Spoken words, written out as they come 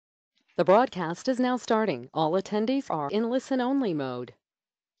The broadcast is now starting. All attendees are in listen-only mode.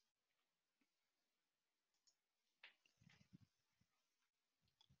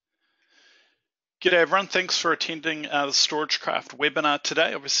 G'day everyone, thanks for attending the StorageCraft webinar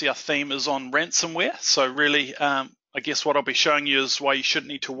today. Obviously our theme is on ransomware, so really I guess what I'll be showing you is why you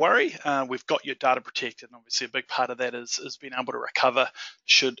shouldn't need to worry. We've got your data protected, and obviously a big part of that is being able to recover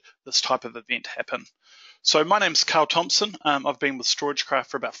should this type of event happen. So my name's Karl Thomson. I've been with StorageCraft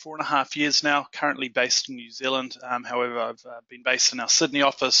for about 4.5 years now, currently based in New Zealand. However, I've been based in our Sydney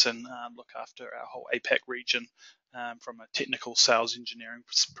office and look after our whole APAC region from a technical sales engineering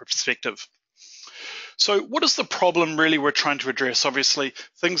perspective. So what is the problem really we're trying to address? Obviously,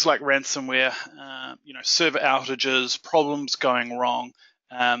 things like ransomware, server outages, problems going wrong,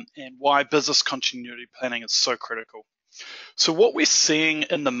 and why business continuity planning is so critical. So what we're seeing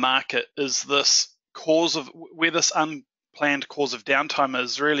in the market is this where this unplanned cause of downtime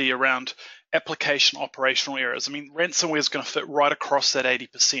is really around application operational errors. I mean, ransomware is going to fit right across that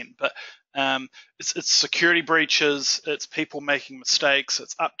 80%, but it's security breaches, it's people making mistakes,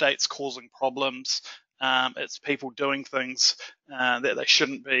 it's updates causing problems, it's people doing things that they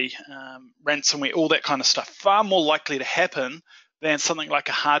shouldn't be, ransomware, all that kind of stuff. Far more likely to happen than something like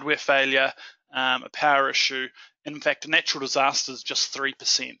a hardware failure, a power issue. And in fact, a natural disaster is just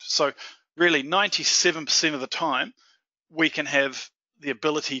 3%. So really 97% of the time, we can have the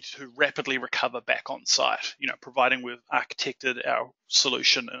ability to rapidly recover back on site, providing we've architected our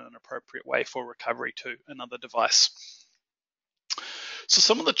solution in an appropriate way for recovery to another device. So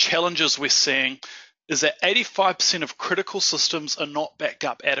some of the challenges we're seeing is that 85% of critical systems are not backed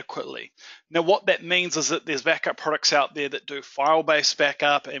up adequately. Now, what that means is that there's backup products out there that do file-based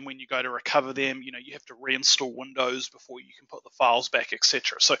backup, and when you go to recover them, you have to reinstall Windows before you can put the files back,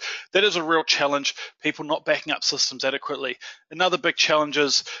 etc. So that is a real challenge, people not backing up systems adequately. Another big challenge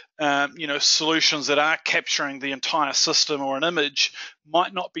is, solutions that are capturing the entire system or an image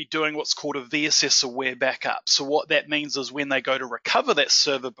might not be doing what's called a VSS-aware backup. So what that means is when they go to recover that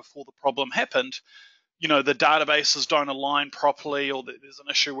server before the problem happened, the databases don't align properly, or there's an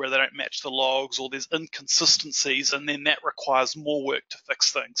issue where they don't match the logs, or there's inconsistencies, and then that requires more work to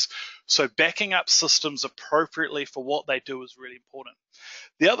fix things. So backing up systems appropriately for what they do is really important.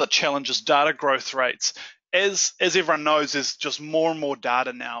 The other challenge is data growth rates. As everyone knows, there's just more and more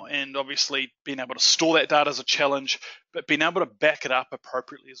data now, and obviously being able to store that data is a challenge, but being able to back it up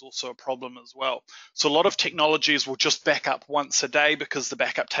appropriately is also a problem as well. So a lot of technologies will just back up once a day because the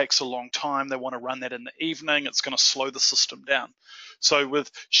backup takes a long time. They want to run that in the evening. It's going to slow the system down. So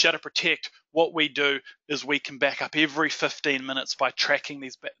with Shadow Protect, what we do is we can back up every 15 minutes by tracking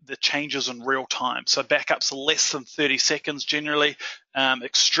the changes in real time. So backups are less than 30 seconds generally,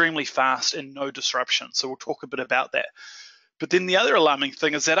 extremely fast and no disruption. So we'll talk a bit about that. But then the other alarming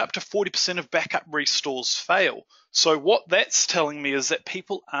thing is that up to 40% of backup restores fail. So what that's telling me is that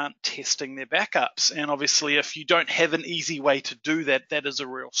people aren't testing their backups. And obviously, if you don't have an easy way to do that, that is a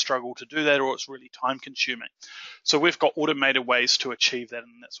real struggle to do that, or it's really time consuming. So we've got automated ways to achieve that,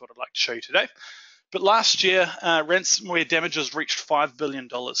 and that's what I'd like to show you today. But last year, ransomware damages reached $5 billion.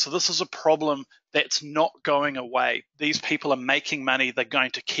 So this is a problem that's not going away. These people are making money. They're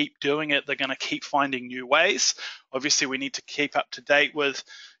going to keep doing it. They're going to keep finding new ways. Obviously, we need to keep up to date with,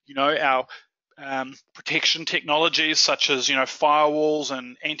 our protection technologies such as, firewalls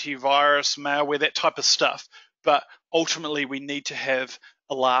and antivirus, malware, that type of stuff. But ultimately, we need to have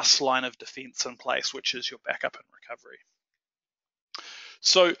a last line of defense in place, which is your backup and recovery.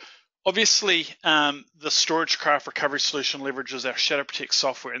 So obviously, the StorageCraft recovery solution leverages our Shadow Protect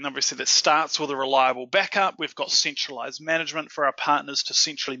software, and obviously that starts with a reliable backup. We've got centralized management for our partners to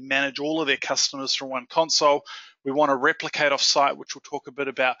centrally manage all of their customers from one console. We want to replicate off-site, which we'll talk a bit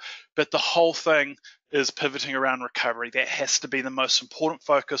about, but the whole thing is pivoting around recovery. That has to be the most important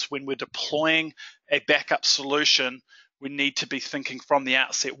focus when we're deploying a backup solution. We need to be thinking from the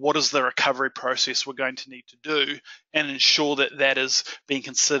outset, what is the recovery process we're going to need to do, and ensure that that is being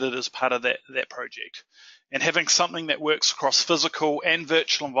considered as part of that project. And having something that works across physical and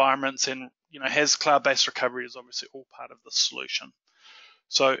virtual environments and has cloud-based recovery is obviously all part of the solution.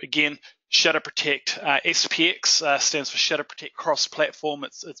 So again, Shadow Protect, SPX stands for Shadow Protect Cross-Platform.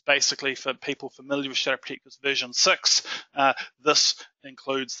 It's basically, for people familiar with Shadow Protect, it's version 6. This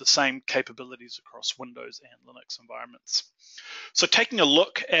includes the same capabilities across Windows and Linux environments. So taking a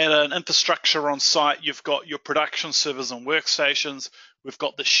look at an infrastructure on site, you've got your production servers and workstations. We've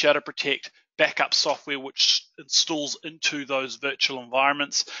got the Shadow Protect backup software, which installs into those virtual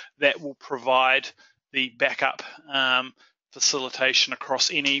environments that will provide the backup facilitation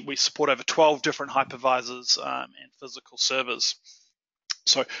across we support over 12 different hypervisors and physical servers.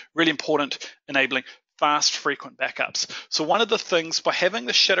 So really important, enabling fast, frequent backups. So one of the things, by having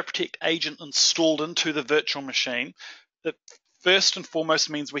the Shadow Protect agent installed into the virtual machine, that first and foremost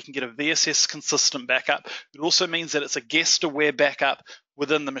means we can get a VSS consistent backup. It also means that it's a guest-aware backup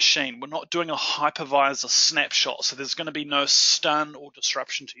within the machine. We're not doing a hypervisor snapshot, so there's going to be no stun or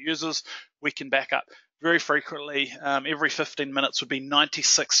disruption to users. We can back up very frequently. Every 15 minutes would be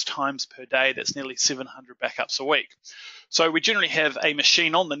 96 times per day. That's nearly 700 backups a week. So we generally have a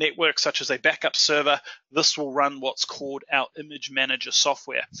machine on the network, such as a backup server. This will run what's called our Image Manager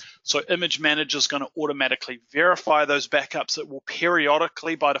software. So Image Manager is going to automatically verify those backups. It will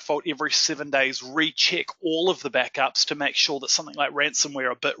periodically, by default, every 7 days, recheck all of the backups to make sure that something like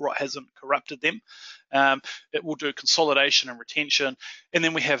ransomware or BitRot hasn't corrupted them. It will do consolidation and retention, and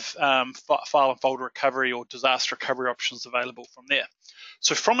then we have file and folder recovery or disaster recovery options available from there.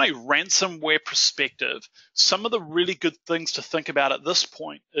 So from a ransomware perspective, some of the really good things to think about at this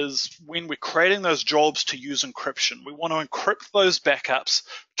point is when we're creating those jobs to use encryption, we want to encrypt those backups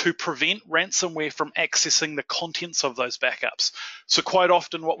to prevent ransomware from accessing the contents of those backups. So quite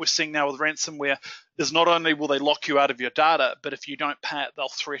often what we're seeing now with ransomware is not only will they lock you out of your data, but if you don't pay it, they'll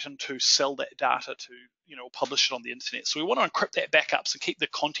threaten to sell that data to, publish it on the internet. So we want to encrypt that backups and keep the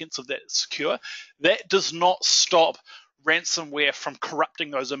contents of that secure. That does not stop ransomware from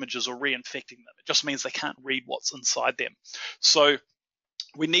corrupting those images or reinfecting them. It just means they can't read what's inside them. So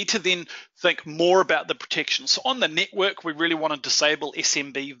we need to then think more about the protection. So on the network, we really want to disable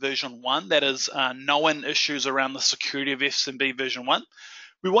SMB version 1. That is known issues around the security of SMB version 1.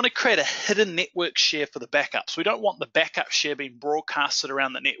 We want to create a hidden network share for the backups. We don't want the backup share being broadcasted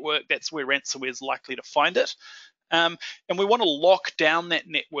around the network. That's where ransomware is likely to find it. And we want to lock down that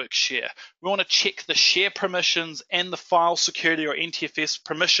network share. We want to check the share permissions and the file security or NTFS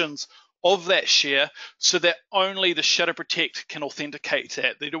permissions of that share so that only the Shadow Protect can authenticate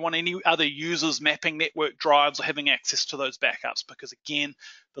that. They don't want any other users mapping network drives or having access to those backups, because again,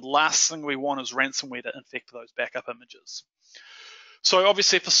 the last thing we want is ransomware to infect those backup images. So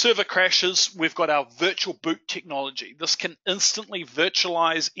obviously if a server crashes, we've got our virtual boot technology. This can instantly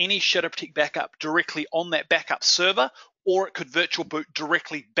virtualize any Shadow Protect backup directly on that backup server, or it could virtual boot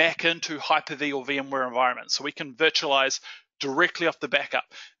directly back into Hyper-V or VMware environments. So we can virtualize directly off the backup.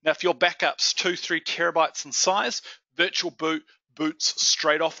 Now, if your backup's 2-3 terabytes in size, virtual boot boots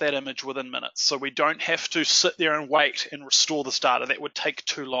straight off that image within minutes. So we don't have to sit there and wait and restore this data. That would take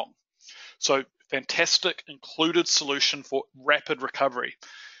too long. So fantastic included solution for rapid recovery.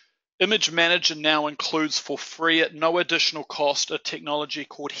 Image Manager now includes for free at no additional cost a technology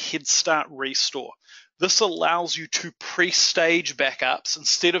called Head Start Restore. This allows you to pre-stage backups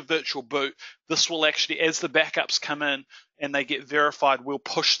instead of virtual boot. This will actually, as the backups come in and they get verified, we'll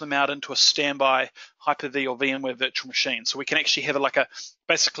push them out into a standby Hyper-V or VMware virtual machine. So we can actually have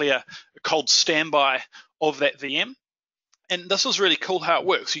basically a cold standby of that VM. And this is really cool how it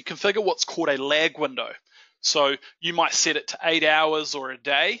works. You configure what's called a lag window. So you might set it to 8 hours or a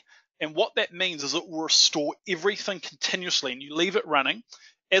day. And what that means is it will restore everything continuously, and you leave it running.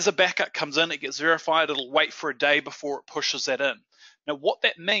 As a backup comes in, it gets verified. It'll wait for a day before it pushes that in. Now, what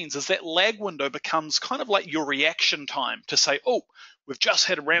that means is that lag window becomes kind of like your reaction time to say, oh, we've just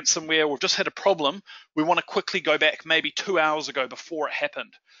had a ransomware, we've just had a problem. We want to quickly go back maybe 2 hours ago before it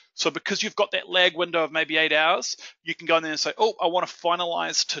happened. So because you've got that lag window of maybe 8 hours, you can go in there and say, oh, I want to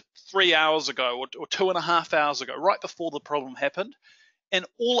finalize to 3 hours ago or 2.5 hours ago, right before the problem happened. And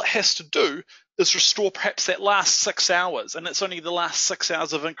all it has to do is restore perhaps that last 6 hours. And it's only the last 6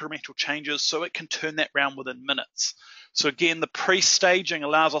 hours of incremental changes, so it can turn that around within minutes. So again, the pre-staging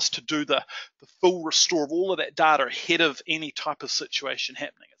allows us to do the full restore of all of that data ahead of any type of situation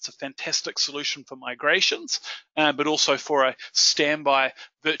happening. It's a fantastic solution for migrations, but also for a standby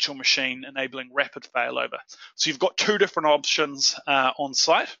virtual machine enabling rapid failover. So you've got two different options on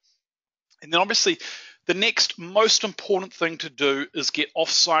site. And then obviously, the next most important thing to do is get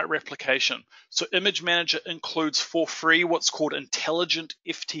off-site replication. So Image Manager includes for free what's called intelligent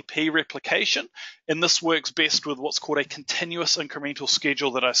FTP replication, and this works best with what's called a continuous incremental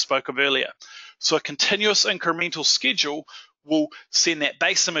schedule that I spoke of earlier. So a continuous incremental schedule will send that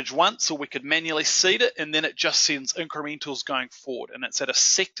base image once, or we could manually seed it, and then it just sends incrementals going forward. And it's at a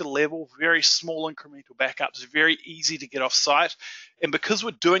sector level, very small incremental backups, very easy to get off site. And because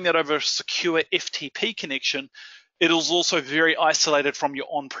we're doing that over a secure FTP connection, it is also very isolated from your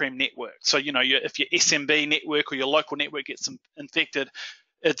on-prem network. So, if your SMB network or your local network gets infected,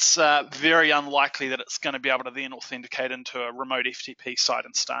 it's very unlikely that it's going to be able to then authenticate into a remote FTP site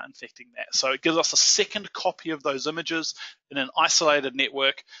and start infecting that. So it gives us a second copy of those images in an isolated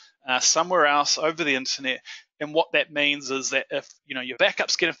network somewhere else over the internet, And what that means is that if your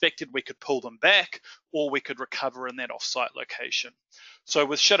backups get infected, we could pull them back, or we could recover in that offsite location. So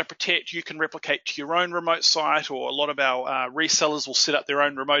with Shadow Protect, you can replicate to your own remote site, or a lot of our resellers will set up their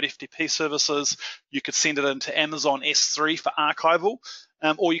own remote FTP services. You could send it into Amazon S3 for archival,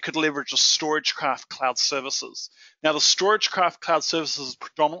 or you could leverage the StorageCraft Cloud Services. Now, the StorageCraft Cloud Services is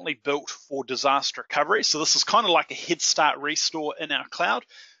predominantly built for disaster recovery. So this is kind of like a head start restore in our cloud,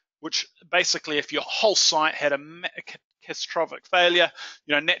 which basically if your whole site had a catastrophic failure,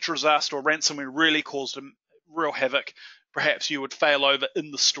 natural disaster or ransomware really caused a real havoc, perhaps you would fail over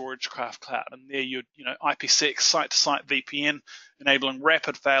in the StorageCraft cloud. And there you'd, IPsec site-to-site VPN, enabling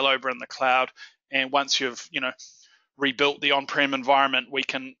rapid failover in the cloud. And once you've, rebuilt the on-prem environment, we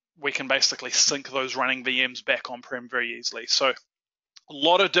can basically sync those running VMs back on-prem very easily. So a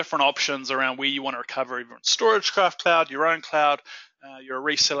lot of different options around where you want to recover, either in StorageCraft cloud, your own cloud, you're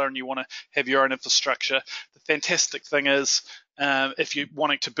a reseller and you want to have your own infrastructure. The fantastic thing is, if you're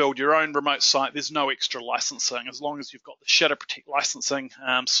wanting to build your own remote site, there's no extra licensing. As long as you've got the Shadow Protect licensing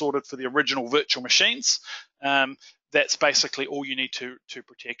sorted for the original virtual machines, that's basically all you need to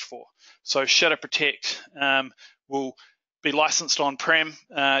protect for. So Shadow Protect will be licensed on-prem.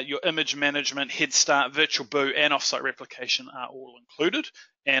 Your image management, head start, virtual boot, and offsite replication are all included.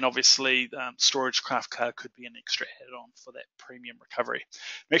 And obviously, StorageCraft Cloud could be an extra add-on for that premium recovery.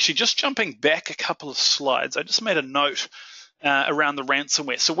 I'm actually just jumping back a couple of slides. I just made a note around the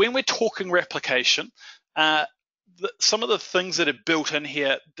ransomware. So when we're talking replication, some of the things that are built in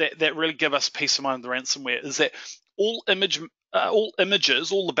here that really give us peace of mind of the ransomware is that all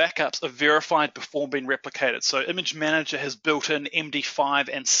images, all the backups are verified before being replicated. So Image Manager has built in MD5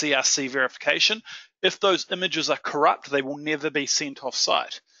 and CRC verification. If those images are corrupt, they will never be sent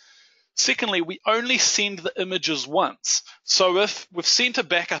off-site. Secondly, we only send the images once. So if we've sent a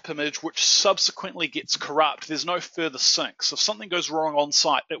backup image which subsequently gets corrupt, there's no further sync. So if something goes wrong on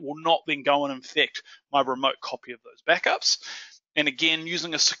site, it will not then go and infect my remote copy of those backups. And again,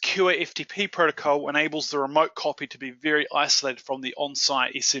 using a secure FTP protocol enables the remote copy to be very isolated from the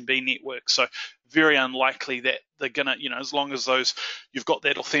on-site SMB network. So very unlikely that they're gonna, as long as you've got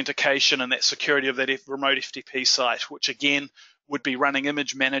that authentication and that security of that remote FTP site, which again would be running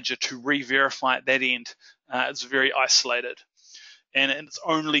Image Manager to re-verify at that end. It's very isolated. And it's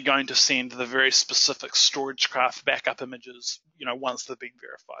only going to send the very specific StorageCraft backup images, once they've been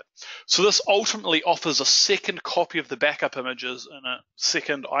verified. So this ultimately offers a second copy of the backup images in a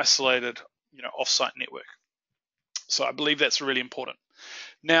second isolated, offsite network. So I believe that's really important.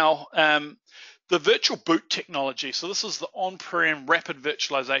 Now, the virtual boot technology, so this is the on-prem rapid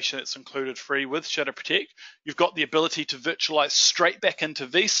virtualization that's included free with Shadow Protect. You've got the ability to virtualize straight back into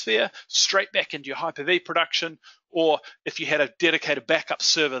vSphere, straight back into your Hyper-V production, or if you had a dedicated backup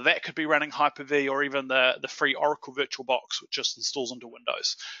server, that could be running Hyper-V, or even the free Oracle VirtualBox, which just installs into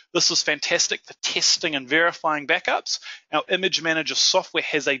Windows. This is fantastic for testing and verifying backups. Our Image Manager software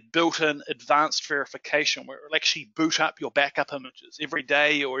has a built-in advanced verification where it will actually boot up your backup images every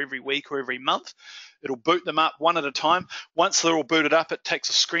day or every week or every month. It'll boot them up one at a time. Once they're all booted up, it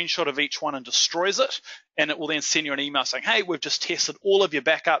takes a screenshot of each one and destroys it, and it will then send you an email saying, hey, we've just tested all of your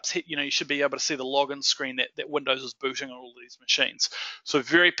backups. You should be able to see the login screen that Windows is booting on all of these machines. So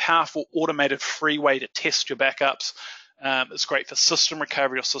very powerful, automated, free way to test your backups. It's great for system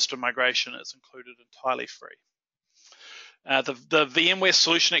recovery or system migration. It's included entirely free. The VMware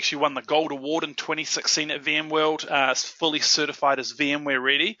solution actually won the Gold Award in 2016 at VMworld. It's fully certified as VMware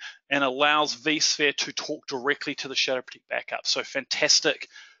ready and allows vSphere to talk directly to the Shadow Protect backup. So fantastic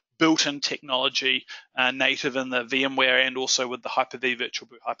built-in technology native in the VMware and also with the Hyper-V virtual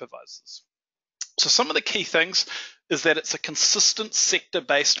boot hypervisors. So some of the key things is that it's a consistent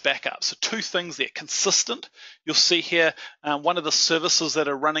sector-based backup. So two things there, consistent. You'll see here one of the services that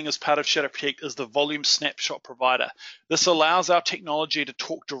are running as part of Shadow Protect is the volume snapshot provider. This allows our technology to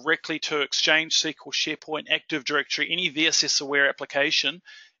talk directly to Exchange, SQL, SharePoint, Active Directory, any VSS-aware application,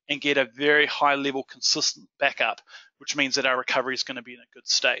 and get a very high-level consistent backup, which means that our recovery is going to be in a good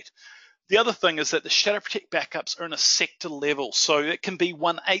state. The other thing is that the Shadow Protect backups are in a sector level, so it can be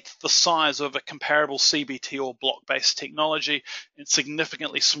 1/8 the size of a comparable CBT or block-based technology and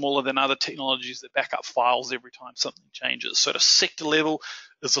significantly smaller than other technologies that back up files every time something changes. So the sector level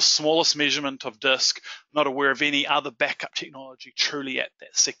is the smallest measurement of disk, not aware of any other backup technology truly at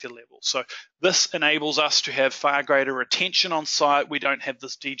that sector level. So this enables us to have far greater retention on site. We don't have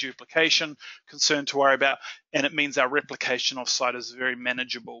this deduplication concern to worry about, and it means our replication off site is very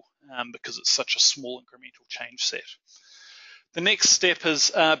manageable because it's such a small incremental change set. The next step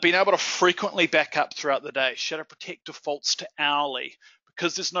is being able to frequently back up throughout the day. Shadow Protect defaults to hourly.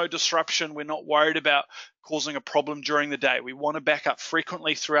 Because there's no disruption, we're not worried about causing a problem during the day. We want to back up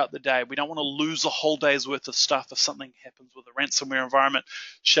frequently throughout the day. We don't want to lose a whole day's worth of stuff if something happens with a ransomware environment.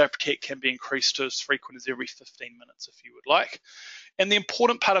 Shadow Protect can be increased to as frequent as every 15 minutes if you would like. And the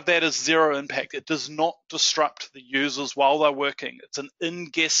important part of that is zero impact. It does not disrupt the users while they're working. It's an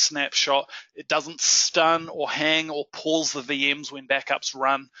in-guest snapshot. It doesn't stun or hang or pause the VMs when backups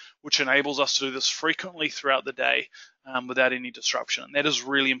run, which enables us to do this frequently throughout the day without any disruption. And that is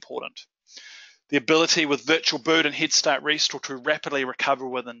really important. The ability with virtual boot and head start restore to rapidly recover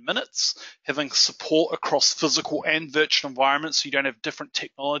within minutes, having support across physical and virtual environments so you don't have different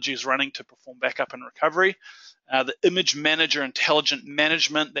technologies running to perform backup and recovery. The image manager intelligent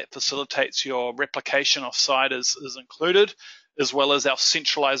management that facilitates your replication off-site is included, as well as our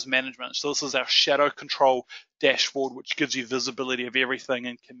centralized management. So this is our shadow control dashboard, which gives you visibility of everything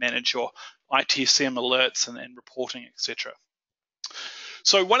and can manage your ITSM alerts and reporting, etc.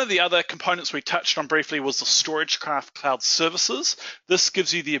 So one of the other components we touched on briefly was the StorageCraft Cloud Services. This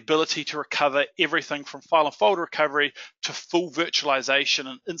gives you the ability to recover everything from file and folder recovery to full virtualization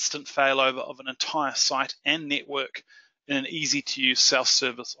and instant failover of an entire site and network in an easy-to-use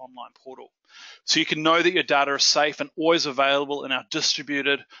self-service online portal. So you can know that your data is safe and always available in our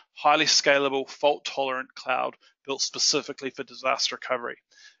distributed, highly scalable, fault-tolerant cloud built specifically for disaster recovery.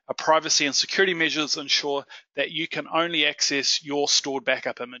 Our privacy and security measures ensure that you can only access your stored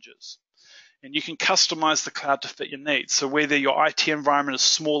backup images. And you can customize the cloud to fit your needs. So whether your IT environment is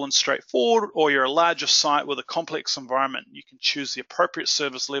small and straightforward or you're a larger site with a complex environment, you can choose the appropriate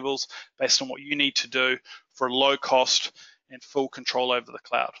service levels based on what you need to do for low cost and full control over the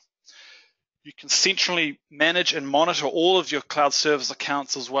cloud. You can centrally manage and monitor all of your cloud service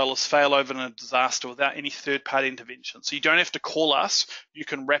accounts as well as failover in a disaster without any third-party intervention. So you don't have to call us, you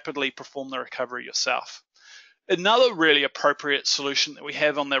can rapidly perform the recovery yourself. Another really appropriate solution that we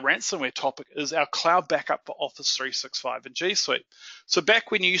have on the ransomware topic is our cloud backup for Office 365 and G Suite. So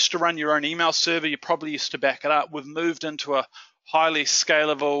back when you used to run your own email server, you probably used to back it up. We've moved into a highly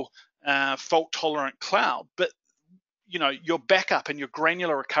scalable, fault-tolerant cloud, but your backup and your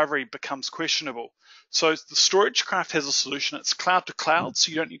granular recovery becomes questionable. So the StorageCraft has a solution. It's cloud to cloud, so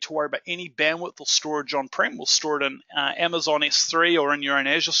you don't need to worry about any bandwidth or storage on-prem. We'll store it in Amazon S3 or in your own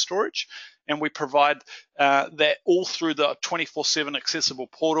Azure storage, and we provide that all through the 24/7 accessible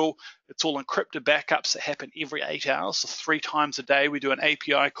portal. It's all encrypted backups that happen every 8 hours, so 3 times a day. We do an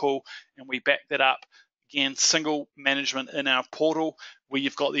API call, and we back that up. Again, single management in our portal where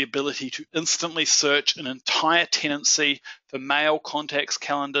you've got the ability to instantly search an entire tenancy for mail, contacts,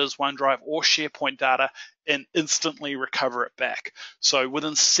 calendars, OneDrive, or SharePoint data and instantly recover it back. So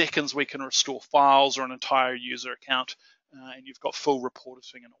within seconds, we can restore files or an entire user account. And you've got full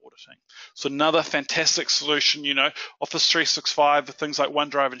reporting and auditing. So another fantastic solution. Office 365, things like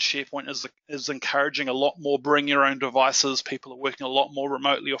OneDrive and SharePoint is encouraging a lot more bring your own devices. People are working a lot more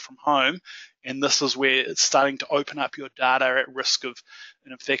remotely or from home. And this is where it's starting to open up your data at risk of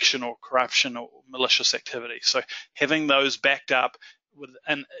an infection or corruption or malicious activity. So having those backed up with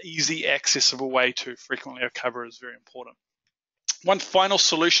an easy accessible way to frequently recover is very important. One final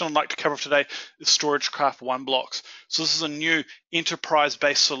solution I'd like to cover today is StorageCraft OneBlocks. So this is a new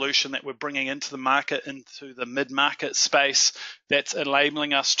enterprise-based solution that we're bringing into the market, into the mid-market space that's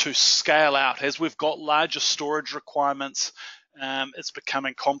enabling us to scale out. As we've got larger storage requirements, it's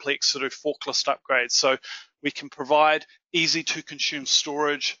becoming complex to do forklift upgrades. So we can provide easy-to-consume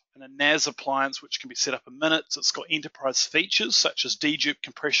storage and a NAS appliance, which can be set up in minutes. It's got enterprise features such as dedupe,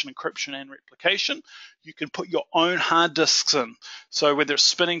 compression, encryption, and replication. You can put your own hard disks in. So whether it's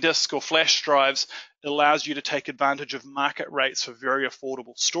spinning disks or flash drives, it allows you to take advantage of market rates for very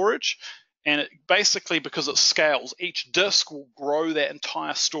affordable storage. And it basically, because it scales, each disk will grow that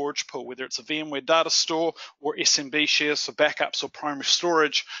entire storage pool, whether it's a VMware data store or SMB shares for backups or primary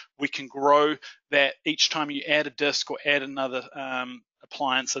storage. We can grow that each time you add a disk or add another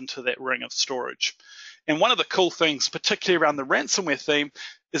appliance into that ring of storage. And one of the cool things, particularly around the ransomware theme,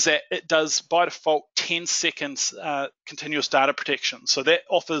 is that it does by default 10 seconds continuous data protection. So that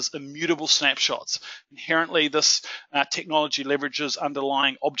offers immutable snapshots. Inherently, this technology leverages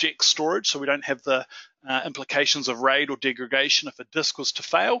underlying object storage, so we don't have the implications of RAID or degradation if a disk was to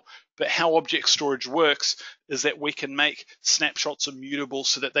fail. But how object storage works is that we can make snapshots immutable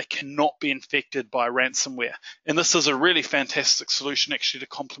so that they cannot be infected by ransomware. And this is a really fantastic solution actually to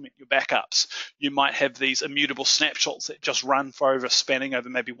complement your backups. You might have these immutable snapshots that just run for spanning over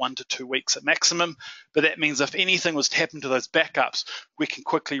maybe 1 to 2 weeks at maximum. But that means if anything was to happen to those backups, we can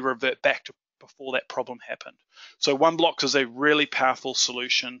quickly revert back to before that problem happened. So OneBlocks is a really powerful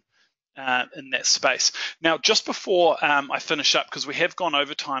solution. in that space. Now, just before I finish up, because we have gone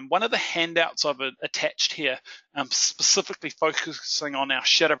over time, one of the handouts I've attached here, specifically focusing on our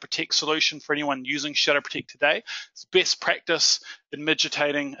Shadow Protect solution for anyone using Shadow Protect today, it's best practice in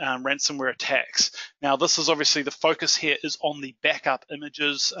mitigating ransomware attacks. Now, this is obviously the focus here is on the backup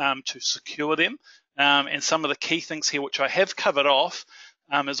images to secure them, and some of the key things here, which I have covered off,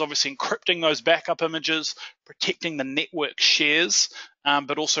 is obviously encrypting those backup images, protecting the network shares,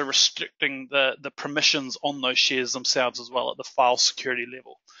 but also restricting the permissions on those shares themselves as well at the file security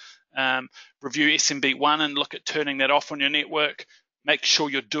level. Review SMB1 and look at turning that off on your network. Make sure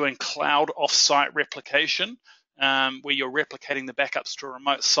you're doing cloud offsite replication, where you're replicating the backups to a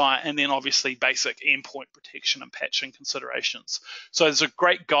remote site, and then obviously basic endpoint protection and patching considerations. So there's a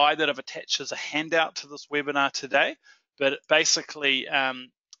great guide that I've attached as a handout to this webinar today. But basically,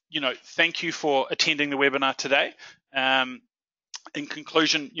 thank you for attending the webinar today. In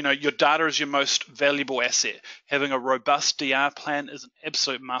conclusion, your data is your most valuable asset. Having a robust DR plan is an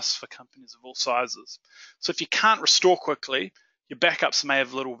absolute must for companies of all sizes. So if you can't restore quickly, your backups may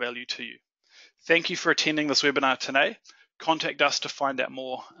have little value to you. Thank you for attending this webinar today. Contact us to find out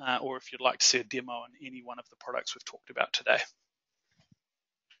more, or if you'd like to see a demo on any one of the products we've talked about today.